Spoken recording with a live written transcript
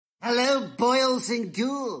Hello, boils and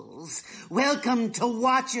ghouls. Welcome to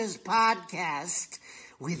Watchers Podcast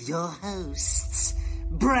with your hosts,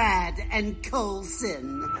 Brad and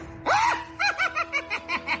Colson.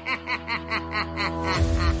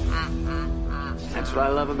 That's what I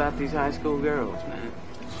love about these high school girls, man.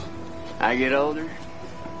 I get older,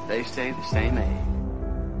 they stay the same age.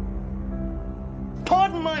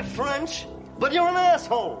 Pardon my French, but you're an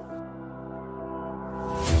asshole.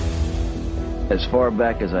 As far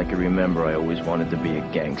back as I can remember, I always wanted to be a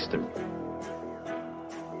gangster.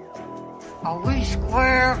 Are we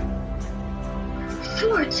square?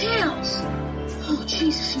 Four tails. Oh,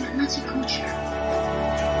 Jesus, man, that's a culture.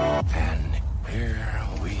 And here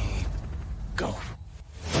we go.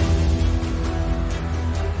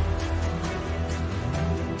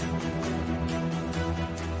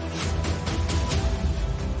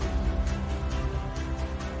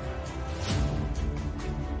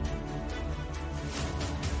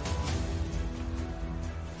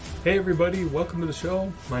 Hey everybody, welcome to the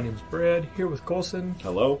show. My name's Brad, here with Colson.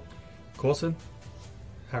 Hello. Colson,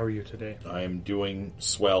 how are you today? I am doing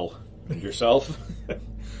swell. And yourself?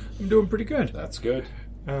 I'm doing pretty good. That's good.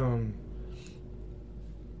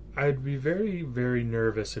 I'd be very, very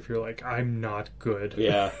nervous if you're like, I'm not good.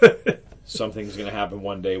 Yeah. Something's going to happen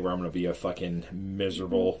one day where I'm going to be a fucking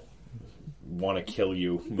miserable, want to kill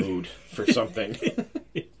you mood for something.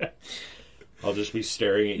 Yeah. I'll just be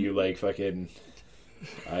staring at you like fucking...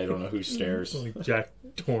 I don't know who stares. Like Jack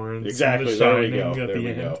Torrance. Exactly. The There we Shining go. at There the we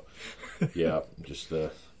end. go. Yeah. Just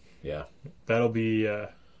yeah. That'll be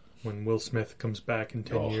when Will Smith comes back in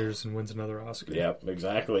 10 years and wins another Oscar. Yep.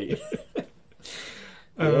 Exactly.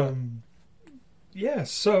 Yeah,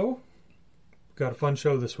 so got a fun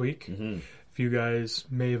show this week. Mm-hmm. If you guys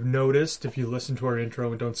may have noticed, if you listen to our intro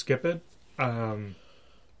and don't skip it, a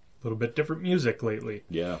little bit different music lately.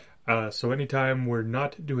 Yeah. So anytime we're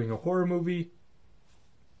not doing a horror movie,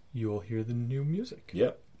 you'll hear the new music.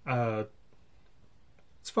 Yep.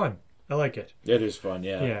 It's fun. I like it. It is fun,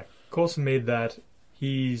 yeah. Yeah. Colson made that.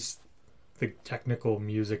 He's the technical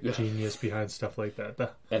music genius behind stuff like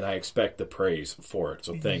that. And I expect the praise for it,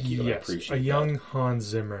 so thank you. Yes, I appreciate a that. young Hans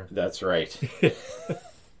Zimmer. That's right.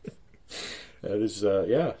 That is,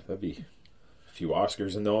 yeah, that'd be a few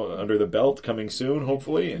Oscars under the belt coming soon,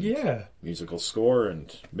 hopefully. And Yeah. musical score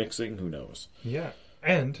and mixing, who knows? Yeah.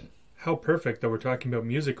 And how perfect that we're talking about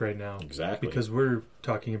music right now. Exactly. Because we're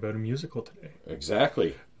talking about a musical today.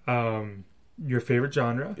 Exactly. Your favorite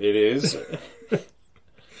genre, It is.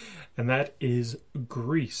 and that is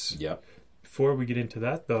Grease. Yep, Before we get into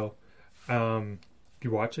that, though, did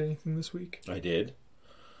you watch anything this week? I did.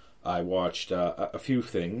 I watched a few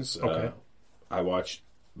things. Okay. I watched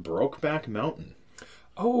Brokeback Mountain.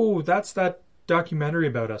 Oh, that's that documentary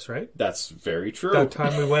about us, right? That's very true. That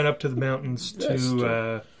time we went up to the mountains That's to...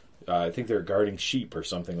 true. I think they're guarding sheep or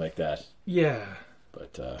something like that. Yeah.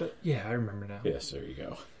 But Yeah, I remember now. yes, there you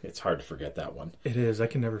go. It's hard to forget that one. It is. I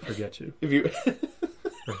can never forget you. If you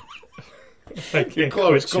I can't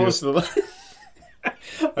close quit you. to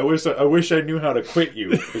the I wish I knew how to quit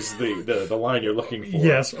you is the line you're looking for.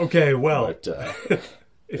 Yes, okay, well, But,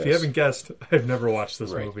 if you haven't guessed, I've never watched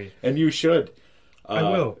this right. movie. And you should. I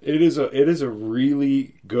will. It is a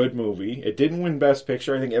really good movie. It didn't win Best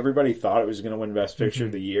Picture. I think everybody thought it was going to win Best Picture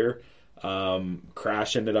of the year.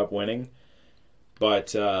 Crash ended up winning.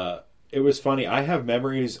 But it was funny. I have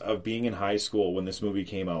memories of being in high school when this movie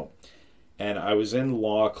came out. And I was in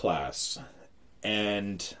law class.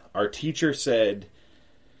 And our teacher said,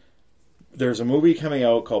 there's a movie coming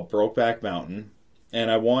out called Brokeback Mountain. And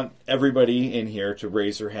I want everybody in here to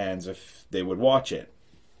raise their hands if they would watch it.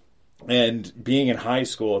 And being in high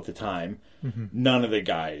school at the time, none of the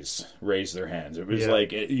guys raised their hands. It was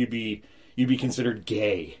like you'd be considered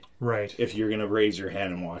gay, Right. if you're going to raise your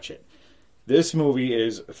hand and watch it. This movie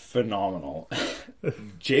is phenomenal.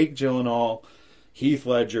 Jake Gyllenhaal, Heath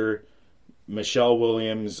Ledger, Michelle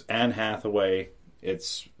Williams, Anne Hathaway.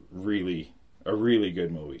 It's really a really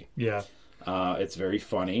good movie. Yeah. It's very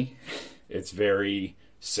funny. It's very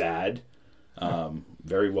sad.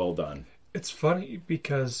 Very well done. It's funny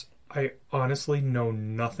because I honestly know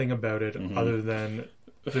nothing about it other than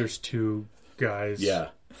there's two guys Yeah,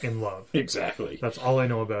 in love. exactly. That's all I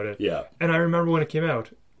know about it. Yeah. And I remember when it came out.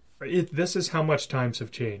 This is how much times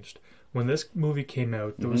have changed. When this movie came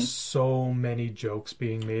out, there was so many jokes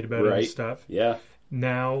being made about it and stuff. Yeah.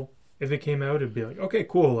 Now, if it came out, it'd be like, okay,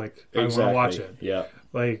 cool. Like, Exactly. I want to watch it. Yeah.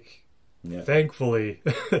 Like, Yeah. thankfully,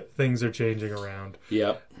 things are changing around.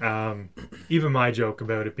 Yep. Even my joke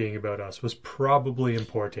about it being about us was probably in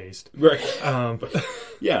poor taste. Right.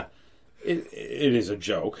 Yeah. It is a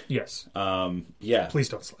joke. Yes. Yeah. Please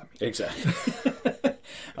don't slap me. Exactly.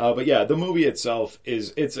 But yeah, the movie itself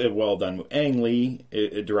it's a well done. Ang Lee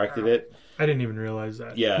directed it. I didn't even realize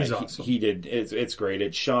that. Yeah, he's awesome. He did. It's great.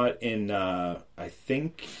 It's shot in I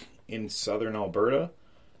think in southern Alberta,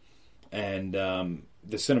 and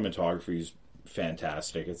the cinematography is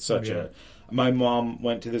fantastic. It's such a. My mom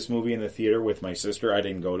went to this movie in the theater with my sister. I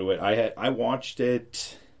didn't go to it. I watched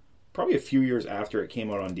it probably a few years after it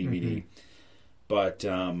came out on DVD. But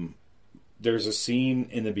there's a scene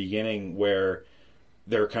in the beginning where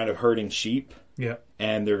they're kind of herding sheep. Yeah.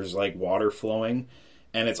 And there's like water flowing.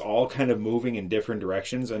 And it's all kind of moving in different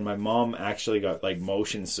directions. And my mom actually got like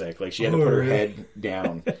motion sick. Like she had to put her head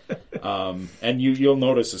down. And you'll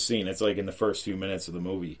notice the scene. It's like in the first few minutes of the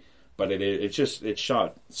movie. But it's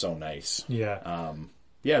shot so nice. Yeah.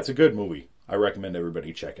 Yeah, it's a good movie. I recommend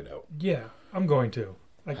everybody check it out. Yeah, I'm going to.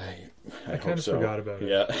 I kind of forgot about it.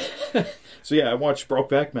 Yeah. So yeah, I watched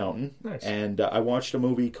Brokeback Mountain. Nice. And I watched a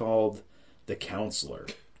movie called The Counselor.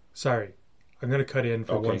 Sorry. I'm going to cut in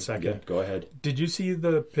for 1 second. Yeah, go ahead. Did you see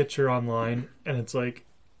the picture online? And it's like,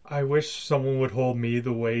 I wish someone would hold me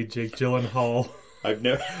the way Jake Gyllenhaal... I've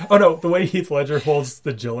never... Oh no, the way Heath Ledger holds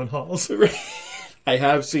the Gyllenhaals. I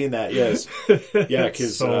have seen that, yes. Yeah,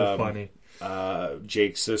 because so funny.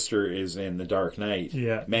 Jake's sister is in The Dark Knight.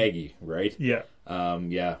 Yeah. Maggie, right? Yeah.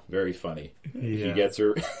 Yeah, very funny. Yeah. He gets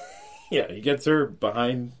her he gets her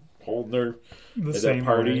behind holding her at that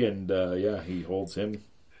party, and he holds him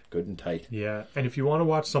good and tight. Yeah. And if you want to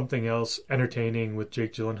watch something else entertaining with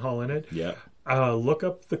Jake Gyllenhaal in it, look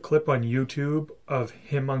up the clip on YouTube of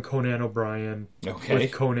him on Conan O'Brien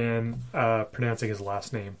with Conan pronouncing his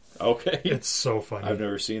last name. Okay. It's so funny. I've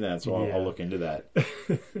never seen that, so I'll look into that.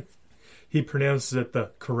 He pronounces it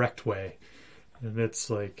the correct way. And it's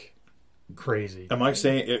like crazy. Am I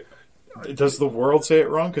saying it? Does the world say it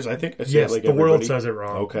wrong? Because I think I say yes, it like the everybody. world says it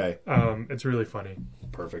wrong. Okay. It's really funny.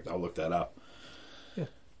 Perfect. I'll look that up.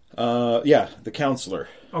 Yeah. The Counselor.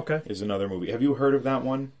 Okay. Is another movie. Have you heard of that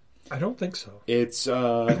one? I don't think so. It's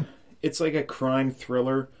like a crime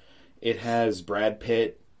thriller. It has Brad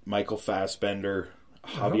Pitt, Michael Fassbender,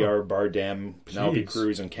 Javier Bardem, Penelope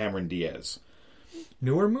Cruz, and Cameron Diaz.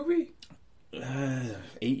 Newer movie? 8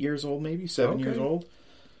 years old, maybe 7 years old.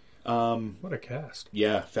 What a cast!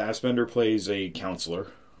 Yeah, Fassbender plays a counselor,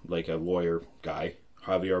 like a lawyer guy.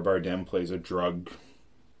 Javier Bardem plays a drug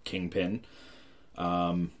kingpin.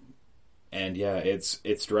 And yeah,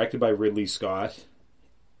 it's directed by Ridley Scott.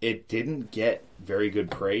 It didn't get very good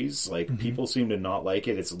praise. Like, people seem to not like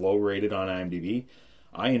it. It's low rated on IMDb.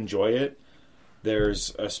 I enjoy it.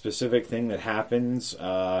 There's a specific thing that happens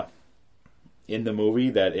in the movie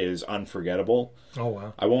that is unforgettable. Oh,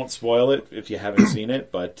 wow. I won't spoil it if you haven't seen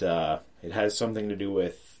it, but it has something to do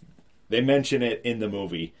with... They mention it in the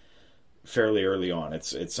movie fairly early on.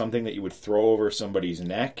 It's something that you would throw over somebody's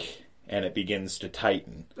neck, and it begins to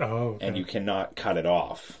tighten. Oh, okay. And you cannot cut it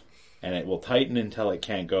off. And it will tighten until it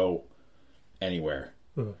can't go anywhere.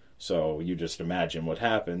 Ugh. So you just imagine what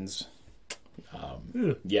happens.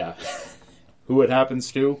 Yeah. Who it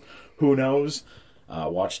happens to, who knows?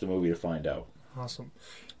 Watch the movie to find out. Awesome.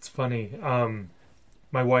 It's funny.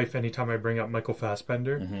 My wife, anytime I bring up Michael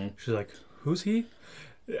Fassbender, she's like, who's he?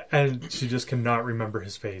 And she just cannot remember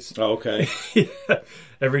his face. Oh, okay.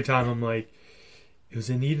 Every time I'm like, he was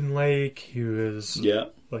in Eden Lake. He was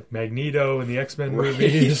like Magneto in the X-Men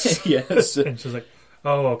movies. Yes. And she's like,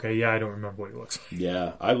 oh, okay, yeah, I don't remember what he looks like.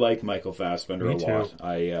 Yeah, I like Michael Fassbender Me a too.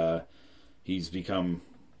 lot. He's become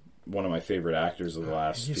one of my favorite actors of the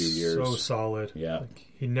last few years. He's so solid. Yeah. Like,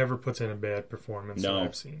 he never puts in a bad performance that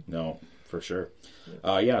I've seen. No, for sure.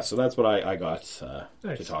 Yeah, so that's what I got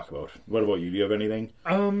Nice. to talk about. What about you? Do you have anything?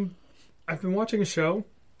 I've been watching a show,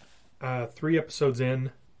 3 episodes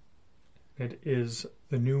in. It is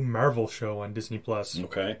the new Marvel show on Disney Plus.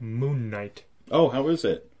 Okay. Moon Knight. Oh, how is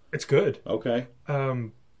it? It's good. Okay.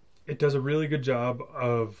 It does a really good job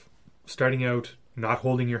of starting out not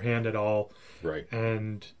holding your hand at all. Right.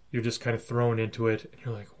 And you're just kind of thrown into it. And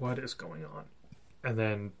you're like, what is going on? And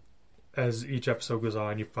then as each episode goes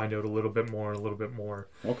on, you find out a little bit more and a little bit more.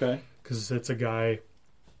 Okay. Because it's a guy...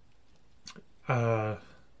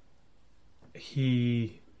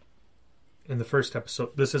 he... In the first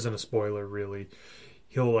episode... This isn't a spoiler, really.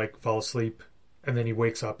 He'll, like, fall asleep... And then he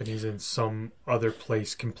wakes up and he's in some other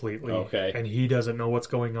place completely. Okay. And he doesn't know what's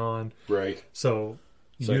going on. Right. So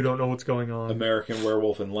you like don't know what's going on. American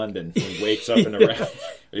Werewolf in London. He wakes up in a...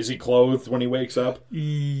 Is he clothed when he wakes up?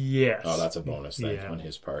 Yes. Oh, that's a bonus thing on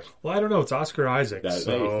his part. Well, I don't know. It's Oscar Isaac. Hey,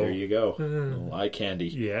 there you go. Little eye candy.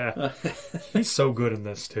 Yeah. He's so good in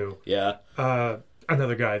this, too. Yeah.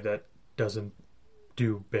 Another guy that doesn't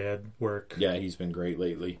do bad work. Yeah, he's been great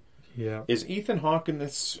lately. Yeah. Is Ethan Hawke in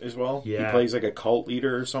this as well? Yeah. He plays like a cult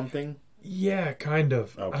leader or something? Yeah, kind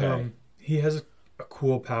of. Okay. He has a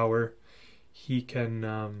cool power. He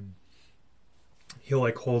can, he'll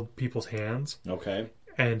like hold people's hands. Okay.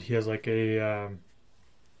 And he has like a,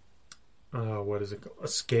 what is it called? A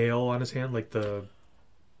scale on his hand, like the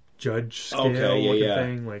judge scale looking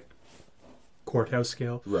thing, like courthouse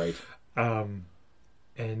scale. Right.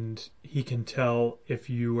 And he can tell if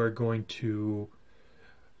you are going to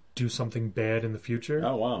do something bad in the future.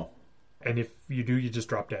 Oh, wow. And if you do, you just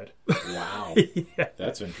drop dead. Wow. Yeah.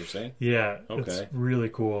 That's interesting. Yeah. Okay. It's really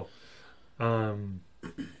cool.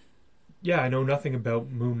 Yeah, I know nothing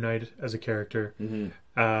about Moon Knight as a character.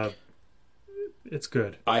 Mm-hmm. It's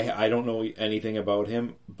good. I don't know anything about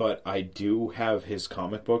him, but I do have his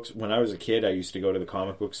comic books. When I was a kid, I used to go to the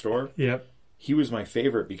comic book store. Yep. He was my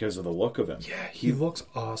favorite because of the look of him. Yeah, he looks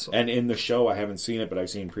awesome. And in the show, I haven't seen it, but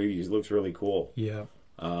I've seen previews. He looks really cool. Yeah.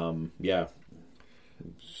 Yeah.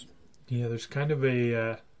 Yeah, there's kind of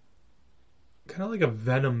like a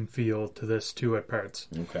Venom feel to this too at parts.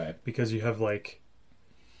 Okay. Because you have like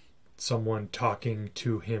someone talking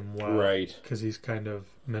to him while, right? Because he's kind of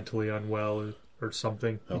mentally unwell or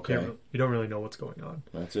something. Okay. You don't really know what's going on.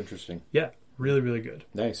 That's interesting. Yeah, really, really good.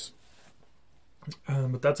 Nice.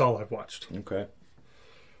 But that's all I've watched. Okay.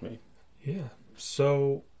 Right. Yeah.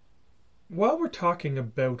 So while we're talking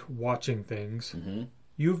about watching things,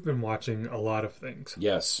 you've been watching a lot of things.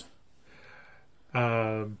 Yes.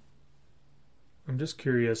 I'm just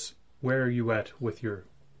curious, where are you at with your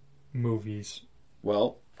movies?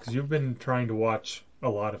 Well, because you've been trying to watch a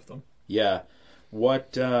lot of them. Yeah.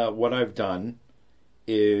 What I've done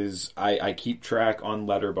is I keep track on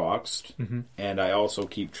Letterboxd, and I also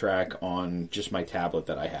keep track on just my tablet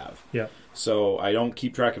that I have. Yeah. So I don't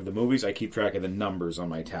keep track of the movies, I keep track of the numbers on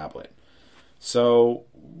my tablet. So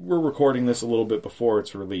we're recording this a little bit before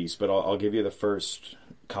it's released, but I'll give you the first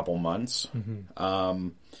couple months.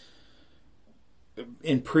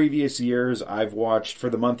 In previous years, I've watched, for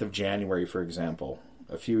the month of January, for example,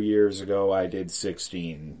 a few years ago I did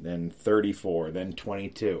 16, then 34, then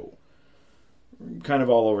 22. Kind of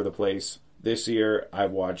all over the place. This year,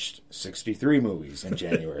 I've watched 63 movies in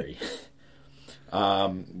January.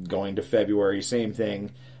 Going to February, same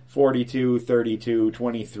thing. 42, 32,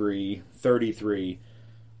 23, 33.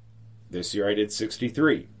 This year I did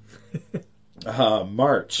 63.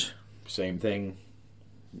 March, same thing,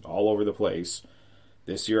 all over the place.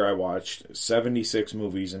 This year I watched 76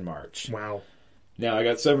 movies in March. Wow. Now, I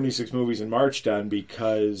got 76 movies in March done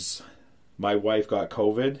because my wife got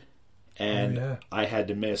COVID, and I had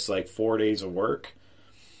to miss like 4 days of work.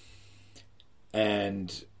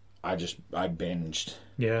 And I binged.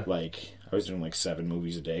 Yeah. Like, I was doing like 7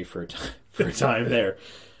 movies a day for a time there.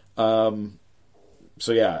 So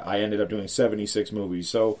yeah, I ended up doing 76 movies.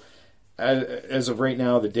 So as of right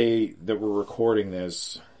now, the day that we're recording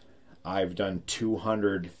this, I've done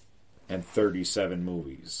 237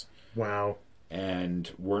 movies. Wow. And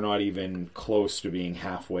we're not even close to being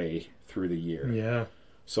halfway through the year. Yeah.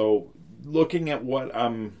 So looking at what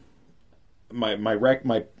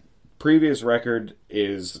my previous record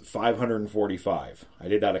is 545. I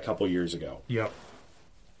did that a couple years ago. Yep.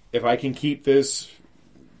 If I can keep this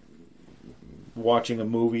watching a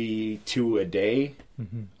movie 2 a day,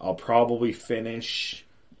 I'll probably finish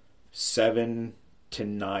 700 to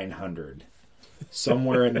 900.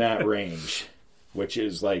 Somewhere in that range, which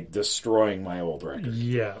is like destroying my old record.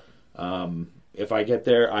 Yeah. If I get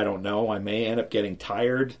there, I don't know. I may end up getting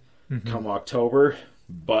tired come October,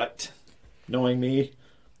 but knowing me,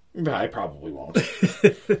 I probably won't.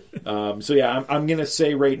 So yeah, I'm going to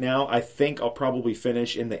say right now, I think I'll probably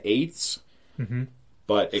finish in the 8s,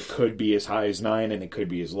 but it could be as high as 9 and it could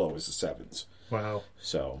be as low as the 7s. Wow.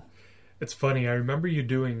 So it's funny. I remember you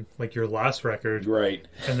doing like your last record, right?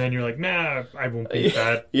 And then you're like, "Nah, I won't beat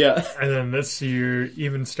that." Yeah. And then this year,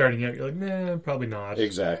 even starting out, you're like, "Nah, probably not."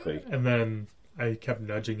 Exactly. And then I kept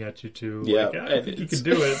nudging at you too. Yeah, like, I think you can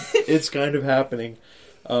do it. It's kind of happening.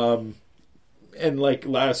 And like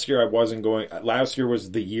last year, I wasn't going. Last year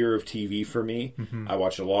was the year of TV for me. I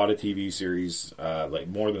watched a lot of TV series, like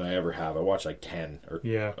more than I ever have. I watched like 10 or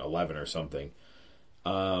 11 or something.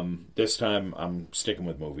 This time, I'm sticking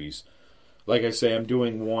with movies. Like I say, I'm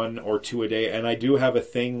doing 1 or 2 a day, and I do have a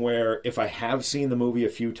thing where if I have seen the movie a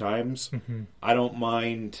few times, I don't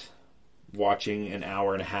mind watching an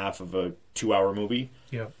hour and a half of a 2-hour movie.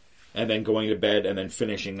 Yeah. And then going to bed and then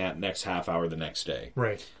finishing that next half hour the next day.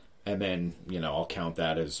 Right. And then, I'll count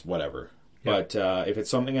that as whatever. Yeah. But if it's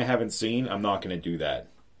something I haven't seen, I'm not going to do that.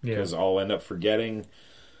 Because I'll end up forgetting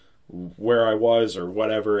where I was or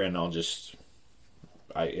whatever, and I'll just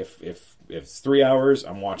If it's 3 hours,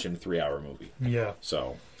 I'm watching a 3-hour movie. Yeah.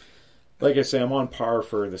 So, like I say, I'm on par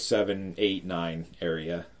for the 7, 8, 9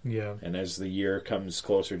 area. Yeah. And as the year comes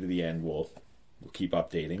closer to the end, we'll keep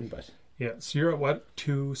updating. But yeah. So you're at what?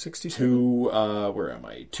 267? Where am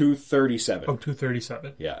I? 237. Oh,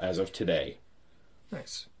 237. Yeah, as of today.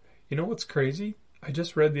 Nice. You know what's crazy? I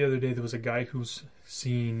just read the other day there was a guy who's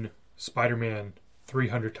seen Spider-Man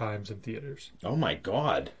 300 times in theaters. Oh my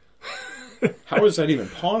God. How is that even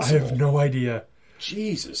possible? I have no idea.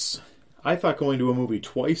 Jesus. I thought going to a movie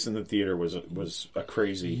twice in the theater was a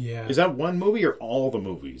crazy... Yeah. Is that one movie or all the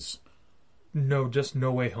movies? No, just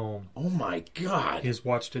No Way Home. Oh my God. He's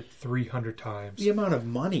watched it 300 times. The amount of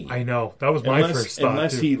money. I know. That was my first thought.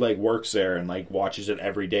 Unless too. he like works there and like watches it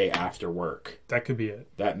every day after work. That could be it.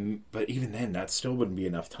 But even then, that still wouldn't be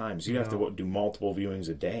enough times. You'd have to do multiple viewings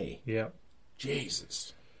a day. Yeah.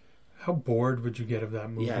 Jesus. How bored would you get of that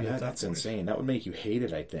movie? Yeah, that's insane. That would make you hate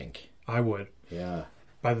it, I think. I would. Yeah.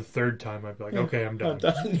 By the third time, I'd be like, okay, I'm done. I'm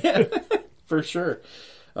done. Yeah, for sure.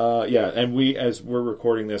 Yeah, and as we're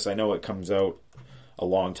recording this, I know it comes out a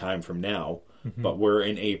long time from now, but we're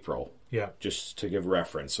in April. Yeah. Just to give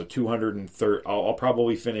reference. So 230... I'll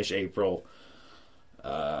probably finish April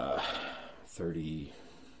 30...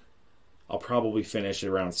 I'll probably finish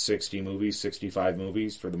around 60 movies, 65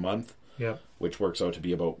 movies for the month. Yeah. Which works out to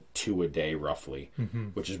be about 2 a day, roughly.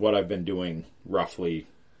 Which is what I've been doing, roughly,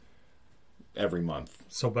 every month.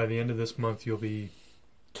 So by the end of this month, you'll be...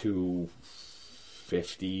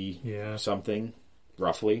 250 something,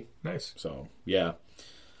 roughly. Nice. So, yeah.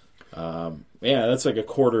 Yeah, that's like a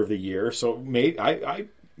quarter of the year. So I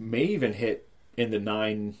may even hit in the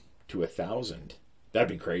 9 to 1,000. That'd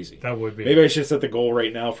be crazy. That would be. Maybe I should set the goal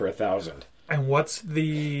right now for 1,000. And what's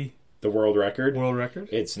the world record? World record?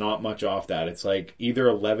 It's not much off that. It's like either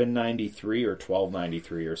 1193 or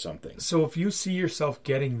 1293 or something. So if you see yourself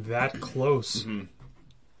getting that close,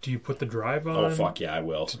 do you put the drive on? Oh, fuck yeah, I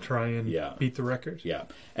will. To try and beat the record? Yeah.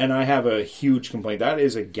 And I have a huge complaint. That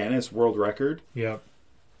is a Guinness World Record. Yeah.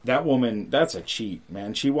 That woman, that's a cheat,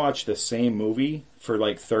 man. She watched the same movie for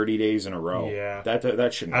like 30 days in a row. Yeah.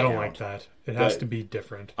 That shouldn't I don't count. like that. It has to be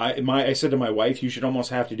different. I said to my wife, you should almost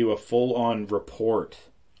have to do a full-on report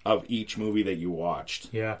of each movie that you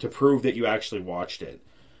watched. Yeah. To prove that you actually watched it.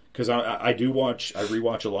 Because I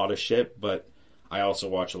rewatch a lot of shit, but I also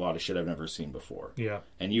watch a lot of shit I've never seen before. Yeah.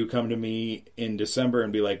 And you come to me in December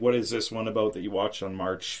and be like, what is this one about that you watched on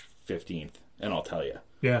March 15th? And I'll tell you.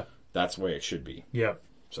 Yeah. That's the way it should be. Yeah.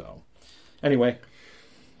 So, anyway,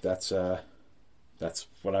 that's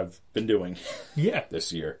what I've been doing. Yeah.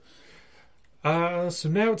 This year. So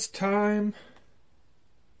now it's time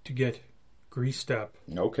to get greased up.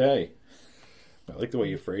 Okay. I like the way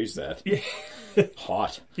you phrased that. Yeah.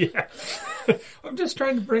 Hot. Yeah. I'm just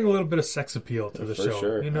trying to bring a little bit of sex appeal to the show.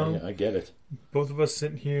 Sure. You know? I get it. Both of us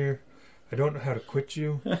sitting here. I don't know how to quit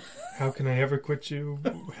you. How can I ever quit you?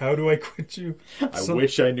 How do I quit you? I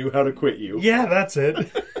wish I knew how to quit you. Yeah, that's it.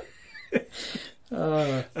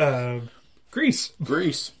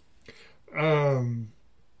 Grease. I'm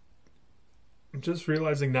just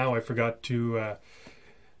realizing now I forgot to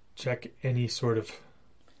check any sort of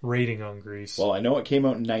rating on Grease. Well, I know it came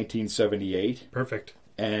out in 1978. Perfect.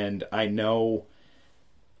 And I know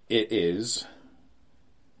it is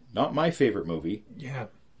not my favorite movie. Yeah.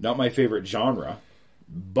 Not my favorite genre,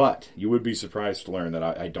 but you would be surprised to learn that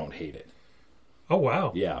I don't hate it. Oh,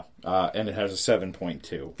 wow. Yeah. And it has a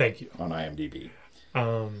 7.2. Thank you. On IMDb.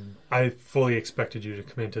 I fully expected you to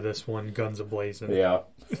come into this one guns a-blazing. Yeah.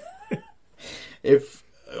 If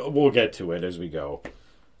we'll get to it as we go.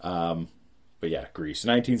 But yeah, Grease.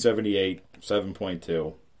 1978,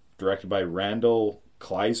 7.2. Directed by Randall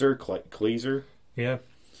Kleiser. Yeah.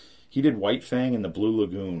 He did White Fang and The Blue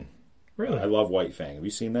Lagoon. Really? I love White Fang. Have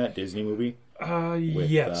you seen that Disney movie?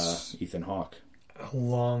 With, yes. Ethan Hawke. A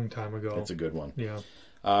long time ago. It's a good one. Yeah.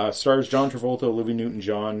 Stars John Travolta, Olivia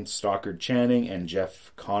Newton-John, Stockard Channing, and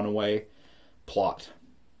Jeff Conaway. Plot.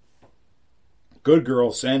 Good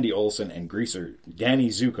girl Sandy Olsen and greaser Danny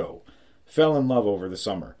Zuko fell in love over the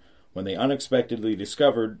summer. When they unexpectedly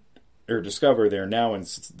discover they're now in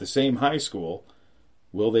the same high school,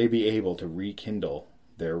 will they be able to rekindle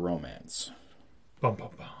their romance? Bum,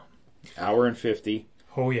 bum, bum. Hour and 50.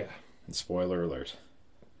 Oh, yeah. And spoiler alert.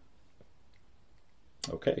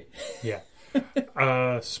 Okay. Yeah.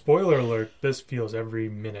 Spoiler alert, this feels every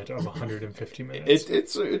minute of 150 minutes.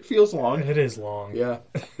 It feels long. It is long. Yeah.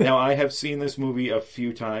 Now, I have seen this movie a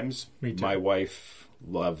few times. Me too. My wife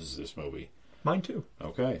loves this movie. Mine too.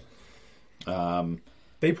 Okay.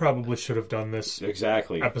 They probably should have done this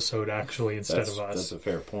exactly episode actually instead of us. That's a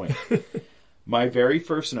fair point. My very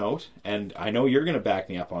first note, and I know you're going to back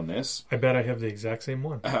me up on this. I bet I have the exact same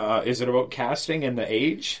one. Is it about casting and the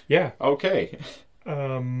age? Yeah. Okay.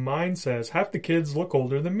 Mine says, half the kids look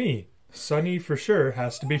older than me. Sonny for sure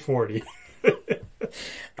has to be 40.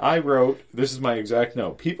 I wrote, this is my exact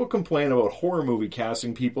note. People complain about horror movie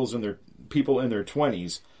casting people in their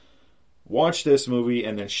 20s. Watch this movie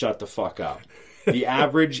and then shut the fuck up. The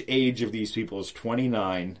average age of these people is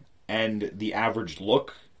 29, and the average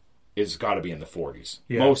look is got to be in the 40s.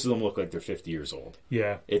 Yeah. Most of them look like they're 50 years old.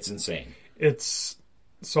 Yeah. It's insane. It's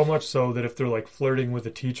so much so that if they're like flirting with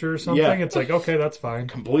a teacher or something, it's like, okay, that's fine.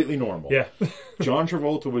 Completely normal. Yeah. John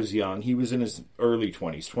Travolta was young. He was in his early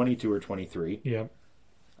 20s, 22 or 23. Yeah.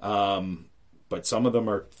 But some of them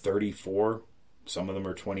are 34. Some of them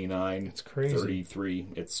are 29. It's crazy. 33.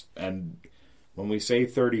 And when we say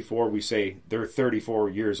 34, we say they're 34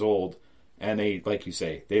 years old, and they, like you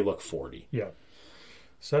say, they look 40. Yeah.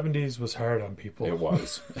 70s was hard on people. It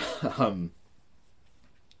was.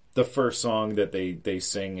 The first song that they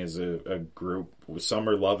sing as a group was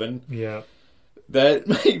Summer Lovin'. Yeah. That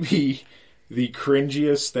might be the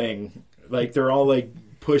cringiest thing. Like, they're all, like,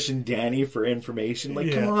 pushing Danny for information.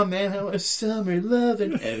 Like, come on, man, how is Summer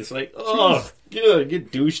Lovin'? And it's like, oh, I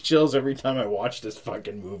get douche chills every time I watch this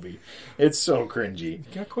fucking movie. It's so cringy. You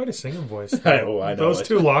got quite a singing voice. I know. Those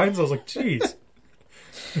two lines, I was like, jeez.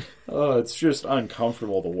 Oh, it's just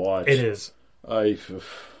uncomfortable to watch. It is.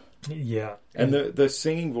 Yeah. And the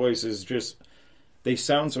singing voice is just, they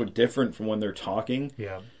sound so different from when they're talking.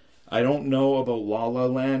 Yeah. I don't know about La La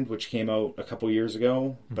Land, which came out a couple years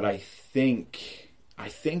ago, but I think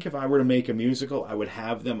if I were to make a musical, I would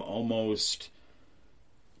have them almost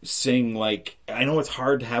sing like, I know it's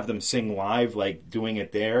hard to have them sing live, like doing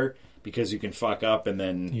it there, because you can fuck up and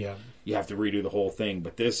then you have to redo the whole thing.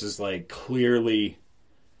 But this is like clearly,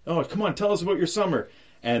 oh, come on, tell us about your summer.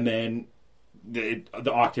 And then the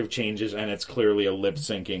octave changes and it's clearly a lip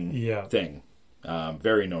syncing thing.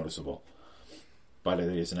 Very noticeable. But it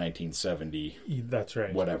is 1970. That's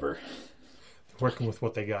right. Whatever. Working with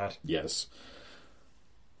what they got. Yes.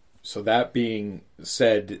 So that being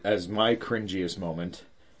said, as my cringiest moment,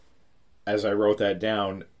 as I wrote that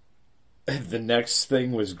down, the next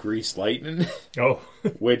thing was Grease Lightning. Oh.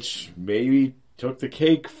 Which maybe took the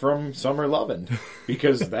cake from Summer Lovin'.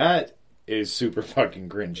 Because that is super fucking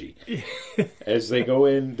cringy. As they go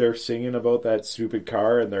in, they're singing about that stupid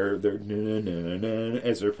car, and they're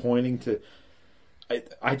as they're pointing to...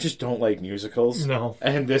 I just don't like musicals. No.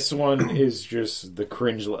 And this one is just the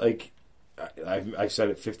cringe. Like, I've said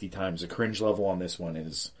it 50 times. The cringe level on this one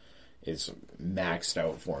is maxed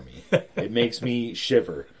out for me. It makes me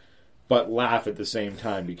shiver, but laugh at the same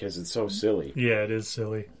time because it's so silly. Yeah, it is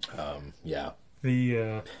silly. Yeah.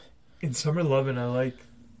 In Summer Lovin', I like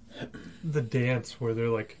the dance where they're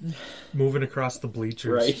like moving across the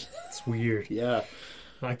bleachers. Right. It's weird. Yeah.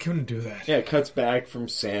 I couldn't do that. Yeah, it cuts back from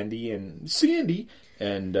Sandy and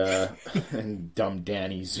dumb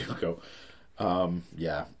Danny Zuko.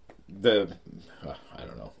 Yeah. I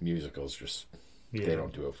don't know. Musicals just, they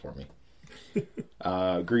don't do it for me.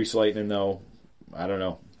 Grease Lightning, though, I don't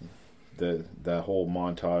know. The whole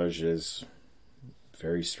montage is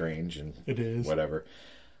very strange and it is. Whatever.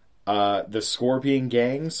 The Scorpion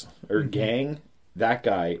gangs, or gang, that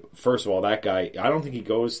guy, first of all, I don't think he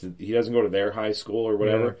doesn't go to their high school or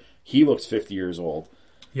whatever. Yeah. He looks 50 years old.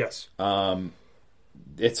 Yes.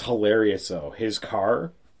 It's hilarious, though. His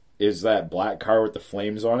car is that black car with the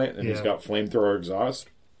flames on it, and he's got flamethrower exhaust.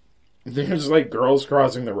 There's, like, girls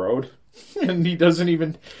crossing the road, and he doesn't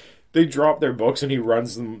even... They drop their books, and he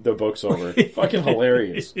runs the books over. Fucking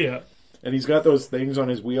hilarious. Yeah. And he's got those things on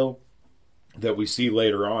his wheel that we see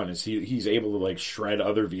later on, is he's able to, like, shred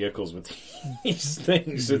other vehicles with these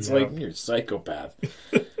things. It's like, you're a psychopath.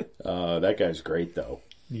 That guy's great, though.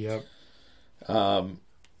 Yep.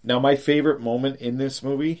 Now, my favorite moment in this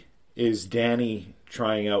movie is Danny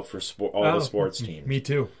trying out for all the sports teams. Me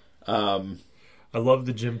too. I love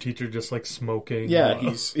the gym teacher just like smoking. Yeah,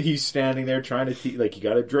 he's standing there trying to like you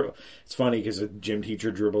got to dribble. It's funny because the gym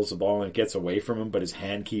teacher dribbles the ball and it gets away from him, but his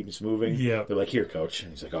hand keeps moving. Yeah, they're like, "Here, coach,"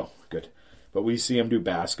 and he's like, "Oh, good." But we see him do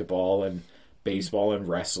basketball and baseball and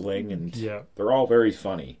wrestling, and they're all very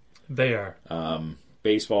funny. They are.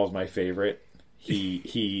 Baseball is my favorite.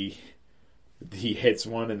 He hits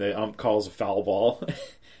one and the ump calls a foul ball.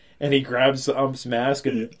 And he grabs the ump's mask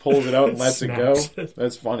and pulls it out and lets it go.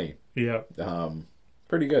 That's funny. Yeah.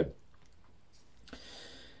 Pretty good.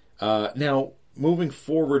 Now, moving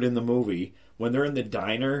forward in the movie, when they're in the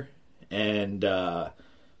diner and they're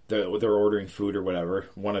ordering food or whatever,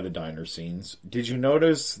 one of the diner scenes, did you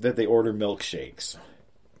notice that they order milkshakes?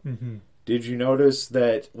 Mm-hmm. did you notice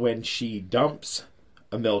that when she dumps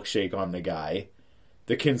a milkshake on the guy,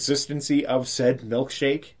 the consistency of said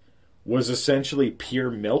milkshake was essentially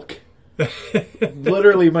pure milk?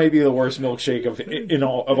 Literally might be the worst milkshake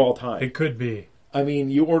of all time. It could be. I mean,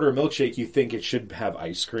 you order a milkshake, you think it should have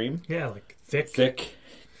ice cream. Yeah, like thick. Thick,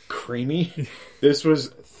 creamy. This was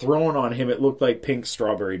thrown on him. It looked like pink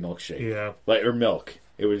strawberry milkshake. Yeah. Or milk.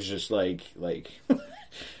 It was just like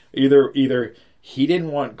either he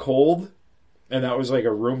didn't want cold, and that was like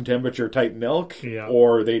a room temperature type milk,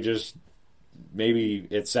 or they just, maybe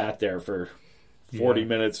it sat there for 40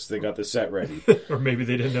 minutes, they got the set ready. Or maybe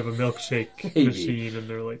they didn't have a milkshake machine, and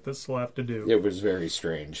they're like, this will have to do. It was very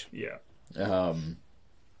strange. Yeah.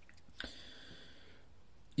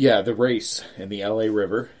 Yeah, the race in the LA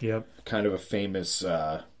River. Yep. Kind of a famous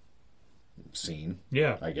scene.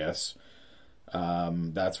 Yeah. I guess.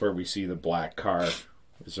 That's where we see the black car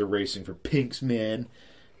as they're racing for Pink's man.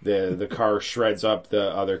 The car shreds up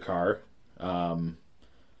the other car. I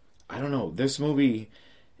don't know. This movie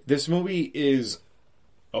is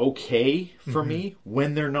okay for me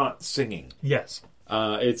when they're not singing. Yes.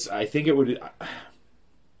 I think it would.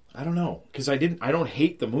 I don't know, because I don't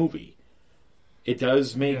hate the movie. It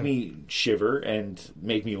does make me shiver and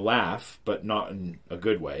make me laugh, but not in a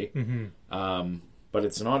good way. Mm-hmm. But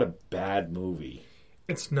it's not a bad movie.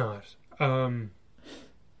 It's not. No,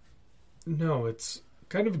 it's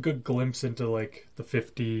kind of a good glimpse into like the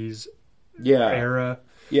 50s era.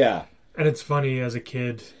 Yeah. And it's funny, as a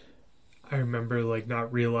kid, I remember like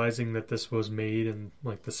not realizing that this was made in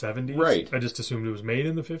like the 70s. Right. I just assumed it was made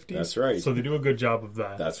in the 50s. That's right. So they do a good job of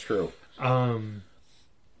that. That's true.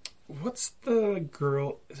 What's the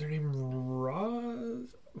girl? Is her name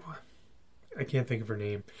Roz? I can't think of her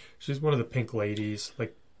name. She's one of the pink ladies,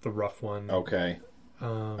 like the rough one. Okay.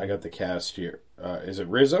 I got the cast here. Is it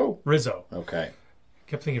Rizzo? Rizzo. Okay. I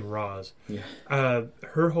kept thinking Roz. Yeah.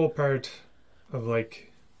 Her whole part of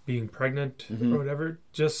like being pregnant or whatever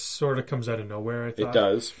just sort of comes out of nowhere, I thought. It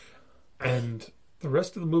does. And the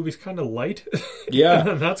rest of the movie's kind of light. Yeah.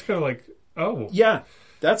 And that's kind of like, oh. Yeah,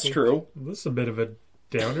 that's true. This is a bit of a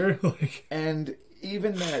downer. And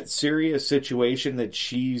even that serious situation that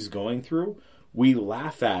she's going through, we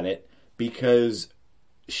laugh at it because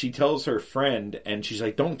she tells her friend, and she's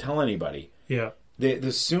like, don't tell anybody. Yeah.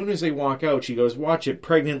 As soon as they walk out, she goes, watch it,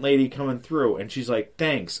 pregnant lady coming through. And she's like,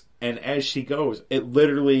 thanks. And as she goes, it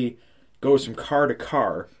literally goes from car to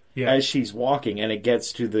car as she's walking, and it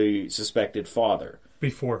gets to the suspected father.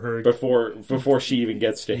 Before she even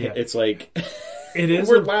gets to him. It's like,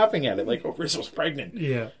 we're laughing at it, like, oh, Rizzo's pregnant.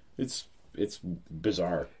 Yeah. It's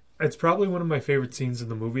bizarre. It's probably one of my favorite scenes in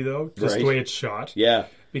the movie, though, just the way it's shot. Yeah.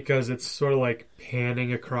 Because it's sort of like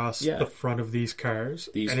panning across the front of these cars.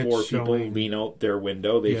 These four people lean out their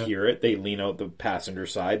window. They hear it. They lean out the passenger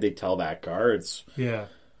side. They tell that car. It's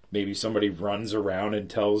maybe somebody runs around and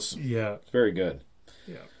tells. Yeah. It's very good.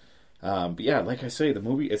 Yeah. But yeah, like I say, the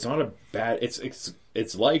movie, it's not a bad...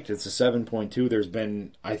 It's liked. It's a 7.2. There's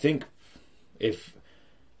been... I think if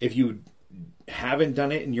you haven't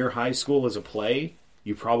done it in your high school as a play,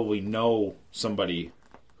 you probably know somebody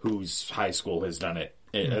whose high school has done it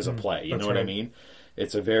as a play. You know what I mean?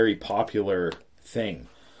 It's a very popular thing.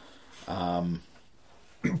 Yeah,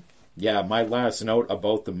 my last note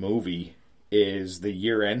about the movie is the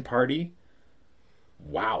year-end party.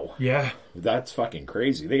 Wow. Yeah. That's fucking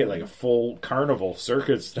crazy. They get like a full carnival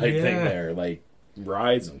circus type thing there. Like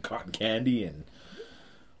rides and cotton candy, and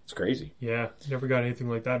it's crazy. Yeah. Never got anything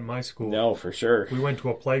like that in my school. No, for sure. We went to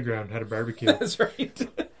a playground, had a barbecue. That's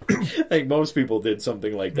right. Like most people did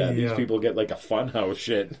something like that. These people get like a funhouse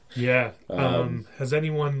shit. Yeah. Has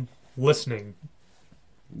anyone listening?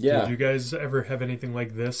 Yeah. Did you guys ever have anything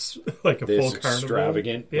like this? Like a this full carnival?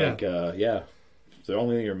 Extravagant. Yeah. Like, the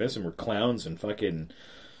only thing you're missing were clowns and fucking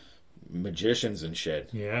magicians and shit.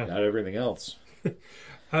 Yeah. Not everything else.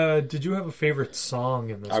 Did you have a favorite song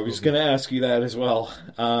in this movie? I was going to ask you that as well.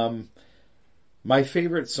 My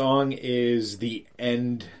favorite song is the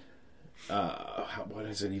end... what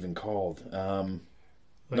is it even called? No,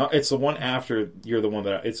 it's the one after you're the one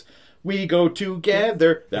that... It's We Go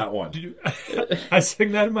Together. That one. I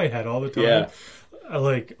sing that in my head all the time. Yeah.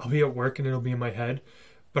 I'll be at work and it'll be in my head,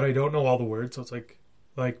 but I don't know all the words, so it's like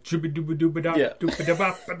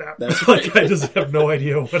dooba-dooba-dooba-da, That's like I just have no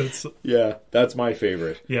idea what it's. Yeah, that's my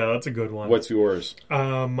favorite. Yeah, that's a good one. What's yours?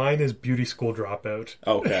 Mine is Beauty School Dropout.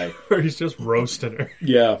 Okay. Where he's just roasting her.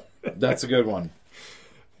 Yeah, that's a good one.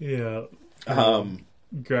 Yeah.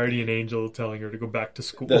 Guardian Angel telling her to go back to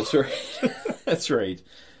school. That's right. That's right.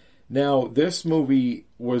 Now, this movie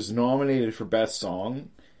was nominated for Best Song.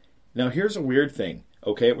 Now, here's a weird thing.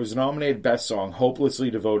 Okay, it was nominated Best Song, Hopelessly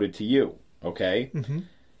Devoted to You. Okay? Mm-hmm.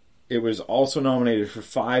 It was also nominated for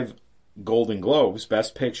 5 Golden Globes,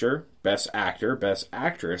 Best Picture, Best Actor, Best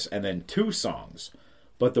Actress, and then 2 songs.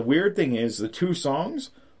 But the weird thing is, the 2 songs,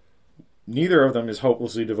 neither of them is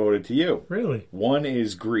Hopelessly Devoted to You. Really? One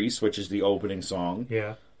is Grease, which is the opening song.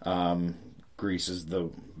 Yeah. Grease is the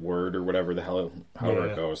word or whatever the hell, however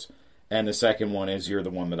it goes. And the second one is You're the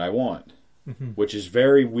One That I Want, which is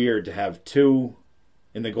very weird to have 2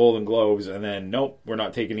 in the Golden Globes and then, nope, we're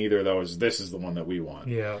not taking either of those. This is the one that we want.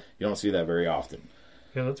 Yeah. You don't see that very often.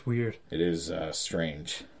 Yeah, that's weird. It is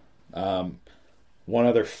strange. One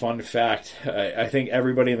other fun fact, I think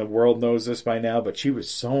everybody in the world knows this by now, but she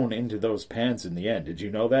was sewn into those pants in the end. Did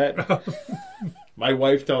you know that? My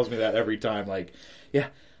wife tells me that every time. Like, yeah,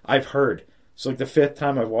 I've heard. It's like the 5th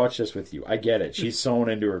time I've watched this with you. I get it. She's sewn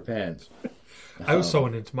into her pants. I was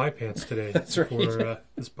sewn into my pants today That's right. for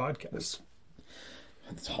this podcast.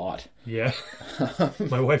 It's hot. Yeah.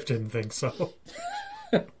 My wife didn't think so.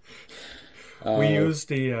 We used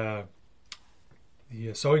the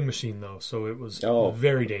sewing machine, though, so it was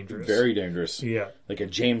very dangerous. Very dangerous. Yeah. Like a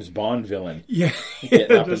James Bond villain. Yeah.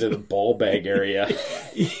 Getting up into the ball bag area.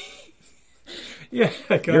 Yeah.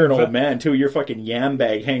 You're an old man, too. Your fucking yam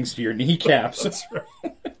bag hangs to your kneecaps. That's right.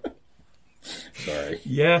 Sorry.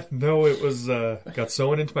 Yeah, no, it was, got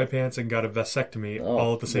sewn into my pants and got a vasectomy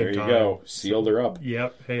all at the same time. There you go. Sealed her up.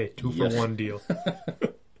 Yep. Hey, 2 for 1 deal.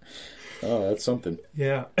 Oh, that's something.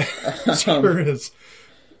 Yeah. Sure is.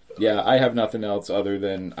 Yeah, I have nothing else other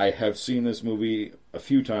than I have seen this movie a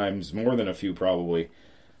few times, more than a few probably.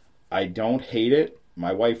 I don't hate it.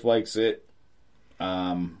 My wife likes it.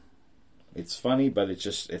 It's funny, but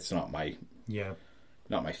it's not my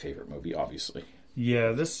favorite movie, obviously.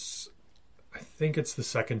 Yeah, I think it's the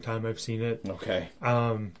second time I've seen it. Okay.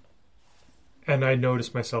 And I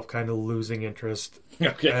noticed myself kind of losing interest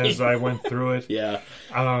as I went through it. Yeah.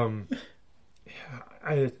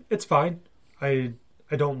 It's fine. I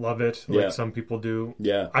don't love it like some people do.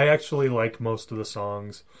 Yeah. I actually like most of the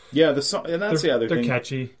songs. Yeah, the song, and that's the other thing. They're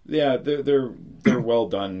catchy. Yeah, they're well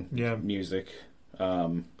done music.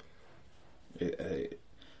 I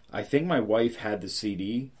think my wife had the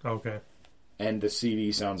CD. Okay. And the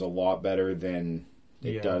CD sounds a lot better than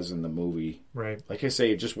it does in the movie. Right. Like I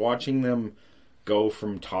say, just watching them go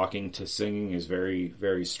from talking to singing is very,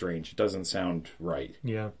 very strange. It doesn't sound right.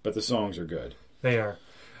 Yeah. But the songs are good. They are.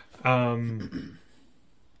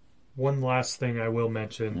 One last thing I will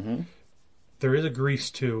mention. Mm-hmm. There is a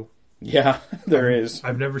Grease 2. Yeah, there is.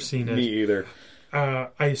 I've never seen it. Me either. I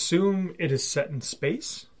assume it is set in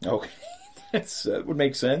space. Okay. That would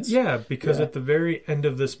make sense. Yeah, because at the very end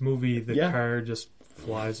of this movie, the car just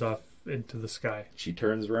flies off into the sky. She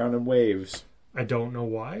turns around and waves. I don't know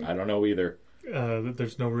why. I don't know either.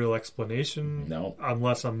 There's no real explanation. No.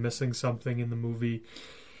 Unless I'm missing something in the movie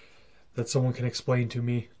that someone can explain to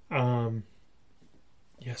me.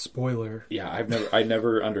 Spoiler. Yeah, I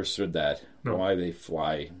never understood that. No. Why they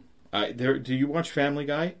fly. Do you watch Family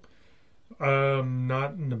Guy?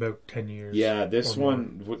 Not in about 10 years. Yeah, this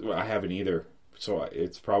one, I haven't either. So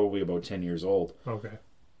it's probably about 10 years old. Okay.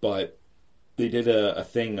 But they did a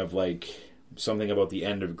thing of like something about the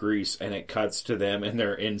end of Grease, and it cuts to them and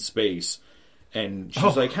they're in space. And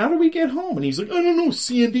she's like, how do we get home? And he's like, I don't know,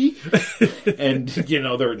 Sandy. And,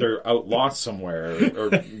 they're out lost somewhere or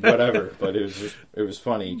whatever. But it was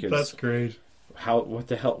funny. Cause that's great. What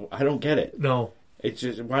the hell? I don't get it. No. It's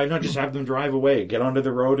just, why not just have them drive away? Get onto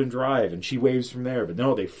the road and drive. And she waves from there. But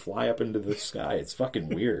no, they fly up into the sky. It's fucking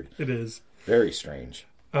weird. It is. Very strange.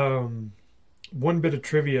 One bit of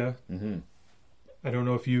trivia. Mm-hmm. I don't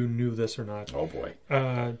know if you knew this or not. Oh, boy.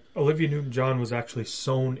 Olivia Newton-John was actually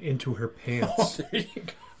sewn into her pants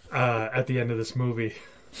at the end of this movie.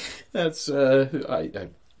 That's deja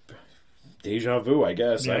vu, I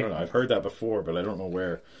guess. Yeah. I don't know. I've heard that before, but I don't know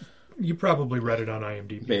where. You probably read it on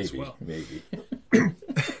IMDb as well. Maybe.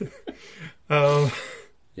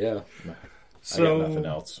 Yeah. So, I got nothing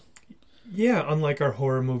else. Yeah, unlike our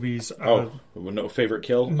horror movies. No favorite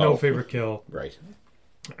kill? No favorite kill. Right.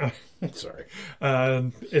 Sorry.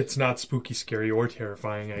 It's not spooky, scary, or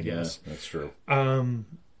terrifying, I guess. Yeah, that's true. But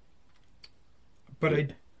I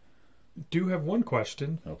do have one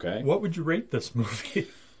question. Okay. What would you rate this movie?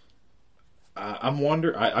 I'm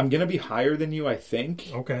going to be higher than you, I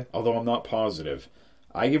think. Okay. Although I'm not positive.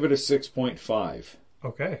 I give it a 6.5.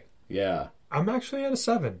 Okay. Yeah. I'm actually at a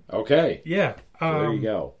 7. Okay. Yeah. There you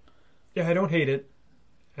go. Yeah, I don't hate it.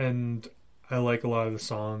 And I like a lot of the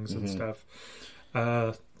songs and stuff.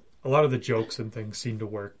 A lot of the jokes and things seem to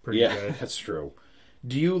work pretty good. Yeah, that's true.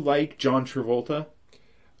 Do you like John Travolta?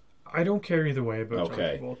 I don't care either way about John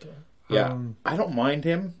Travolta. Yeah, I don't mind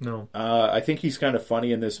him. No. I think he's kind of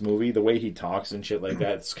funny in this movie. The way he talks and shit like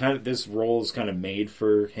that. It's kind of, this role is kind of made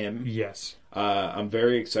for him. Yes. I'm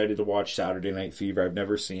very excited to watch Saturday Night Fever. I've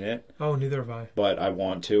never seen it. Oh, neither have I. But I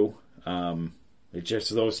want to. It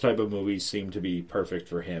just, those type of movies seem to be perfect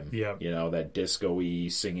for him. Yeah. You know, that disco-y,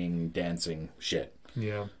 singing, dancing shit.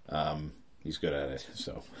 Yeah. He's good at it,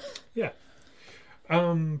 so. Yeah.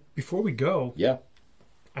 Before we go. Yeah.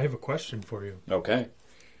 I have a question for you. Okay.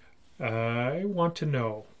 I want to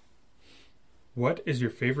know, what is your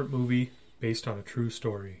favorite movie based on a true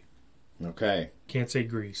story? Okay. Can't say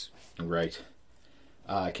Grease. Right.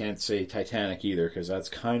 I can't say Titanic either, because that's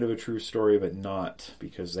kind of a true story, but not,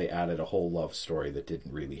 because they added a whole love story that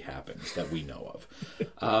didn't really happen, that we know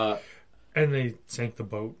of. And they sank the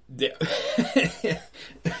boat. Yeah.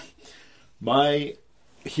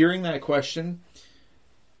 Hearing that question,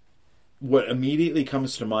 what immediately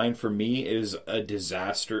comes to mind for me is a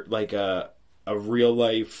disaster, like a real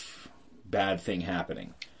life bad thing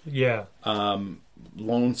happening. Yeah.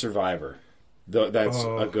 Lone Survivor. That's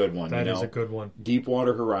a good one. That is a good one.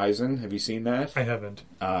 Deepwater Horizon. Have you seen that? I haven't.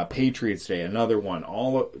 Patriots Day, another one.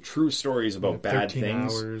 All true stories about bad 13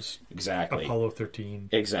 things. Hours. Exactly. Apollo 13.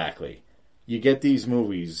 Exactly. You get these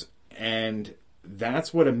movies, and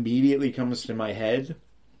that's what immediately comes to my head.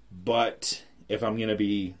 But if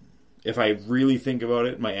I really think about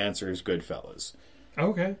it, my answer is Goodfellas.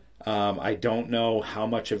 Okay. I don't know how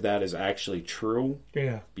much of that is actually true.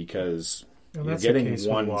 Yeah. Because you're getting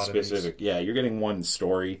one specific. Yeah, you're getting one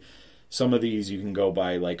story. Some of these you can go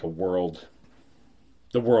by like the world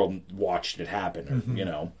watched it happen. Mm-hmm. You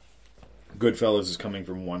know, Goodfellas is coming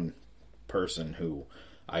from one person who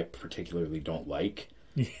I particularly don't like.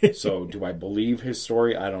 So do I believe his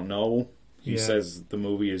story? I don't know. He says the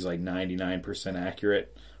movie is like 99%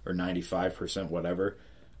 accurate or 95%, whatever.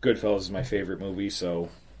 Goodfellas is my favorite movie, so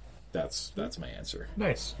that's my answer.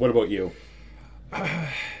 Nice. What about you?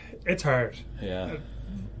 It's hard. Yeah.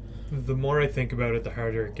 The more I think about it, the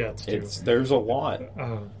harder it gets. There's a lot.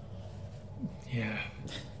 Yeah.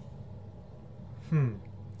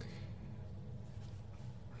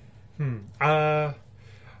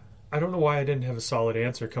 I don't know why I didn't have a solid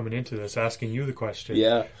answer coming into this, asking you the question.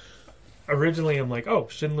 Yeah. Originally, I'm like,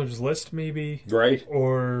 Schindler's List, maybe. Right.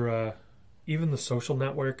 Or even The Social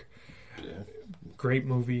Network. Yeah. Great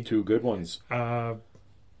movie. Two good ones.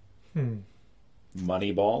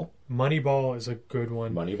 Moneyball. Moneyball is a good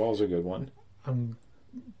one. Moneyball's a good one.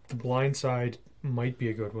 The Blind Side might be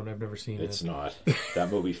a good one. I've never seen it. It's not.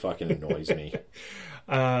 That movie fucking annoys me.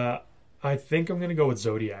 I think I'm going to go with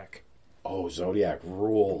Zodiac. Oh, Zodiac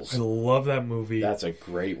rules. I love that movie. That's a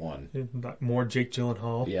great one. More Jake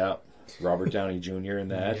Gyllenhaal. Yeah. Robert Downey Jr. in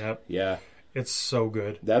that. Yep. Yeah. It's so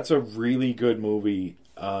good. That's a really good movie.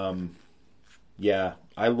 Yeah,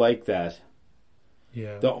 I like that.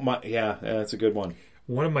 Yeah. That's a good one.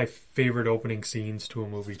 One of my favorite opening scenes to a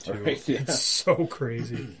movie too. Right, yeah. It's so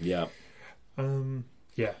crazy. Yeah.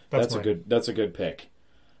 Yeah, that's a good pick.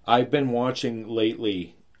 I've been watching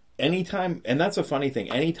lately. Anytime, and that's a funny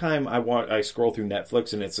thing. Anytime I scroll through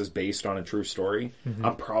Netflix and it says based on a true story,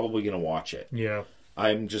 I'm probably going to watch it. Yeah.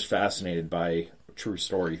 I'm just fascinated by true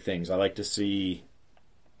story things. I like to see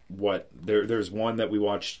there's one that we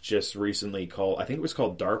watched just recently I think it was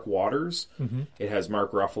called Dark Waters. Mm-hmm. It has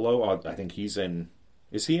Mark Ruffalo. I think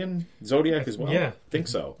is he in Zodiac as well? Yeah. I think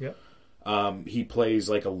so. Yeah. He plays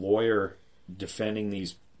like a lawyer defending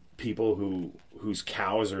these people whose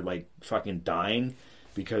cows are like fucking dying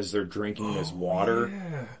because they're drinking this water.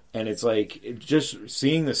 Yeah. And it's like, just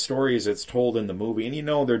seeing the story as it's told in the movie,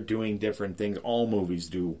 and they're doing different things. All movies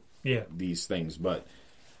do these things, but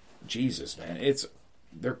Jesus, man,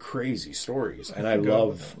 they're crazy stories, and I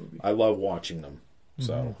love watching them.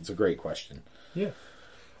 So it's a great question. Yeah,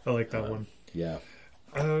 I like that one. Yeah.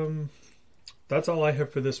 That's all I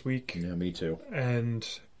have for this week. Yeah, me too. And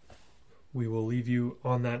we will leave you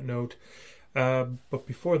on that note. But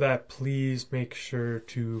before that, please make sure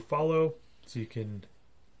to follow so you can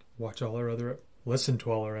listen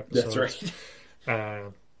to all our episodes. That's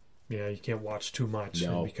right. You can't watch too much.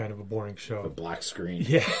 No. It'd be kind of a boring show. A black screen.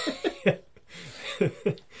 Yeah.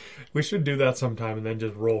 We should do that sometime and then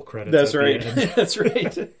just roll credits. That's right. That's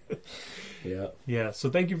right. Yeah. Yeah.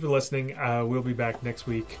 So thank you for listening. We'll be back next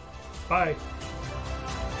week. Bye.